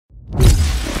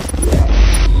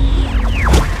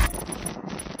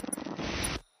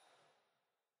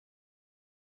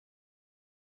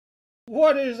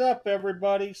What is up,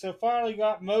 everybody? So finally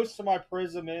got most of my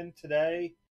Prism in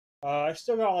today. I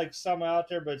still got like some out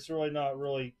there, but it's really not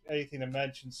really anything to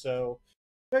mention. So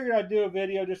figured I'd do a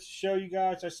video just to show you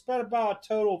guys. I spent about a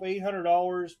total of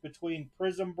 $800 between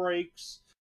Prism breaks,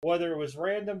 whether it was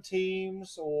random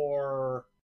teams or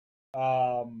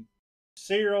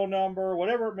serial number,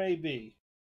 whatever it may be.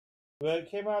 But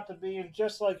it came out to being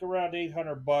just like around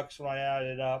 800 bucks when I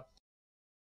added it up.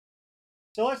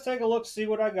 So let's take a look, see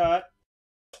what I got.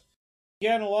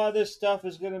 Again, a lot of this stuff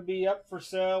is going to be up for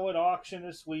sale at auction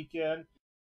this weekend.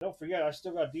 Don't forget, I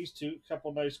still got these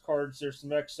couple nice cards. There's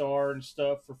some XR and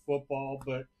stuff for football,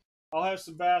 but I'll have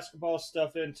some basketball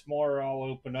stuff in tomorrow. I'll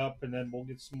open up, and then we'll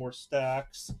get some more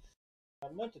stacks.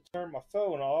 I meant to turn my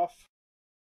phone off.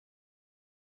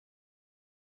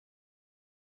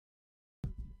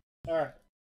 All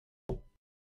right.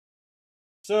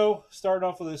 So, starting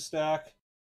off with this stack.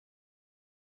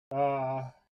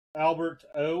 Albert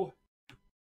O.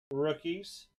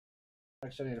 Rookies.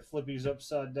 Actually, I need to flip these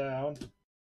upside down.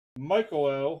 Michael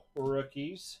O.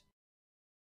 Rookies.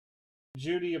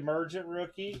 Judy Emergent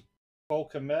Rookie.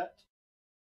 Cole Komet.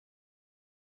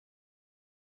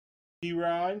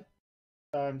 P-Ryan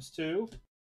 ×2.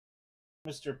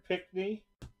 Mr. Pickney.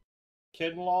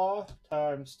 Kinlaw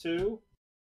 ×2.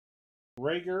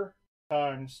 Rager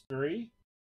 ×3.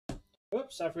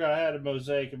 Oops, I forgot I had a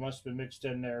mosaic. It must have been mixed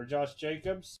in there. Josh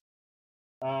Jacobs.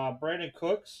 Brandon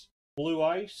Cooks. Blue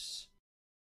Ice.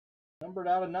 Numbered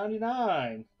out of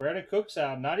 99. Brandon Cooks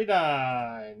out of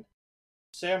 99.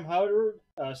 Sam Hubbard.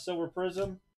 Silver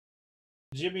Prism.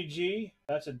 Jimmy G.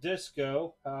 That's a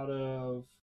disco out of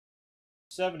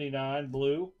 79.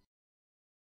 Blue.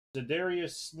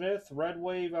 Zadarius Smith. Red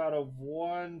Wave out of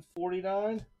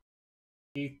 149.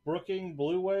 Keith Brooking.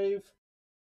 Blue Wave.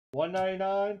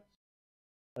 199.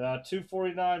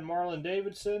 249 Marlon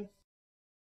Davidson.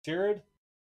 Jared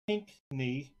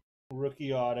Pinkney,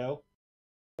 rookie auto.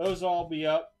 Those all be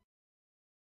up.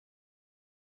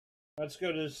 Let's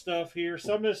go to the stuff here.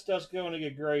 Some of this stuff's going to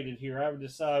get graded here. I haven't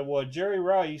decided what. Jerry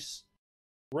Rice,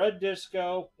 red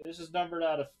disco. This is numbered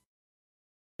out of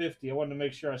 50. I wanted to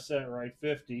make sure I said it right.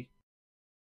 50.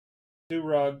 2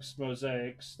 rugs,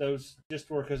 mosaics. Those just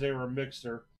were because they were a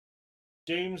mixer.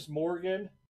 James Morgan,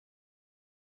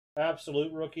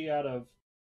 absolute rookie out of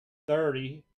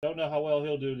 30. Don't know how well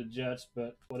he'll do the Jets,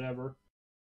 but whatever.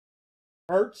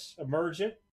 Hurts,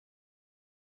 Emergent.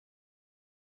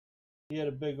 He had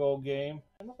a big old game.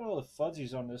 Look at all the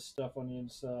fuzzies on this stuff on the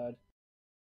inside.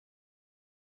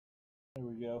 There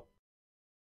we go.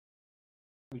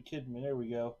 Are you kidding me? There we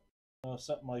go. Oh,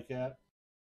 something like that.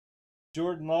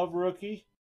 Jordan Love, rookie.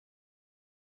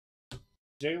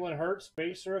 Jalen Hurts,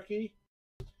 base rookie.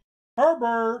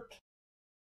 Herbert!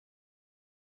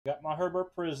 Got my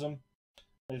Herbert Prism.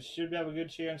 It should have a good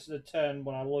chance at a 10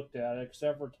 when I looked at it,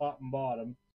 except for top and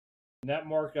bottom. And that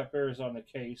markup there is on the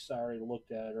case. I already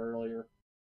looked at it earlier.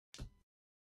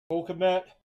 Cole Komet,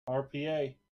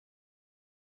 RPA.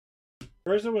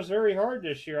 Prism was very hard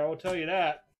this year, I will tell you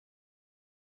that.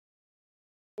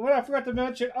 What I forgot to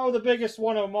mention, the biggest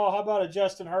one of them all. How about a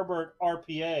Justin Herbert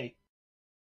RPA? A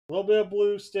little bit of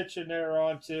blue stitching there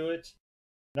onto it.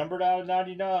 Numbered out of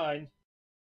 99.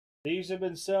 These have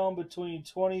been selling between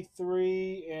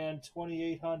 23 and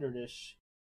 2,800-ish.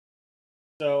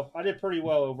 So I did pretty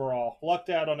well overall. Lucked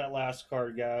out on that last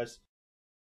card, guys.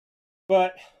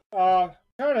 But kind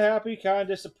of happy, kind of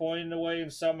disappointed in the way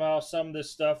and somehow some of this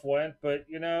stuff went. But,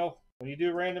 you know, when you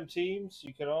do random teams,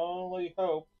 you can only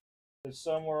hope that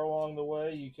somewhere along the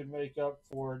way you can make up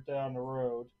for it down the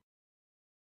road.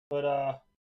 But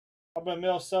I'm going to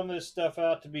mail some of this stuff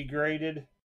out to be graded.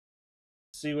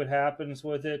 See what happens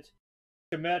with it.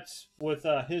 Komet's with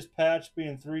his patch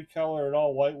being 3-color and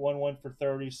all white, one went for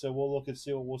 30, so we'll look and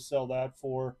see what we'll sell that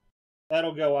for.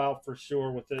 That'll go out for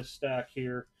sure with this stack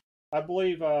here. I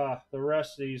believe the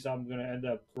rest of these I'm going to end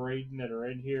up grading that are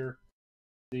in here.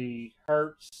 The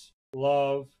Hurts,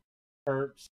 Love,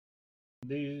 Hurts.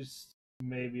 These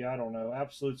maybe, I don't know.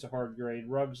 Absolute's a hard grade.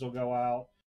 Rugs will go out.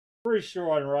 Pretty sure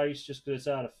on Rice just because it's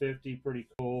out of 50. Pretty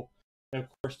cool. And of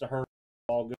course the Hurts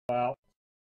will all go out.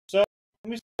 So let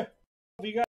me see. If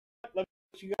you got, let me know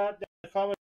what you got down in the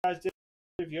comments, guys.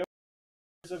 If you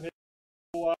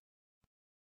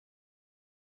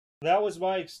that was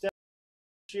my extended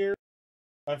year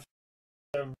on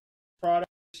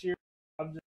product this year.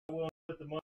 I'm just willing to put the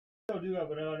money. I do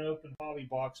have an unopened hobby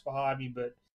box behind me,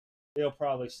 but it'll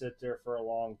probably sit there for a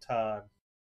long time.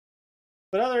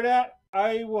 But other than that,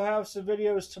 I will have some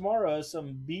videos tomorrow.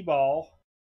 Some B-ball,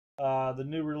 the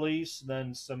new release, and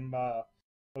then some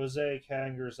mosaic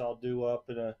hangers I'll do up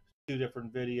in 2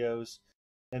 different videos.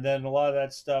 And then a lot of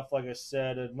that stuff, like I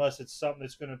said, unless it's something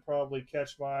that's going to probably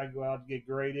catch my eye, go out and get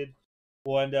graded,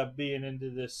 will end up being into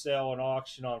this sale and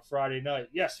auction on Friday night.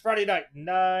 Yes, Friday night,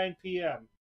 9 p.m.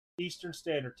 Eastern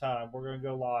Standard Time. We're going to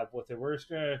go live with it. We're just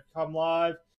going to come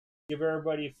live, give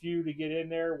everybody a few to get in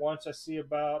there. Once I see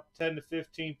about 10 to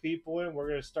 15 people in, we're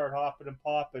going to start hopping and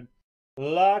popping.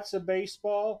 Lots of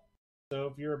baseball. So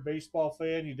if you're a baseball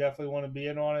fan, you definitely want to be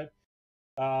in on it.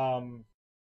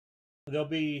 There'll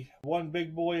be one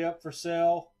big boy up for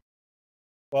sale.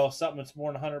 Well, something that's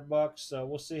more than $100. So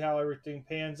we'll see how everything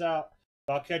pans out.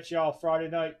 I'll catch y'all Friday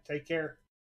night. Take care.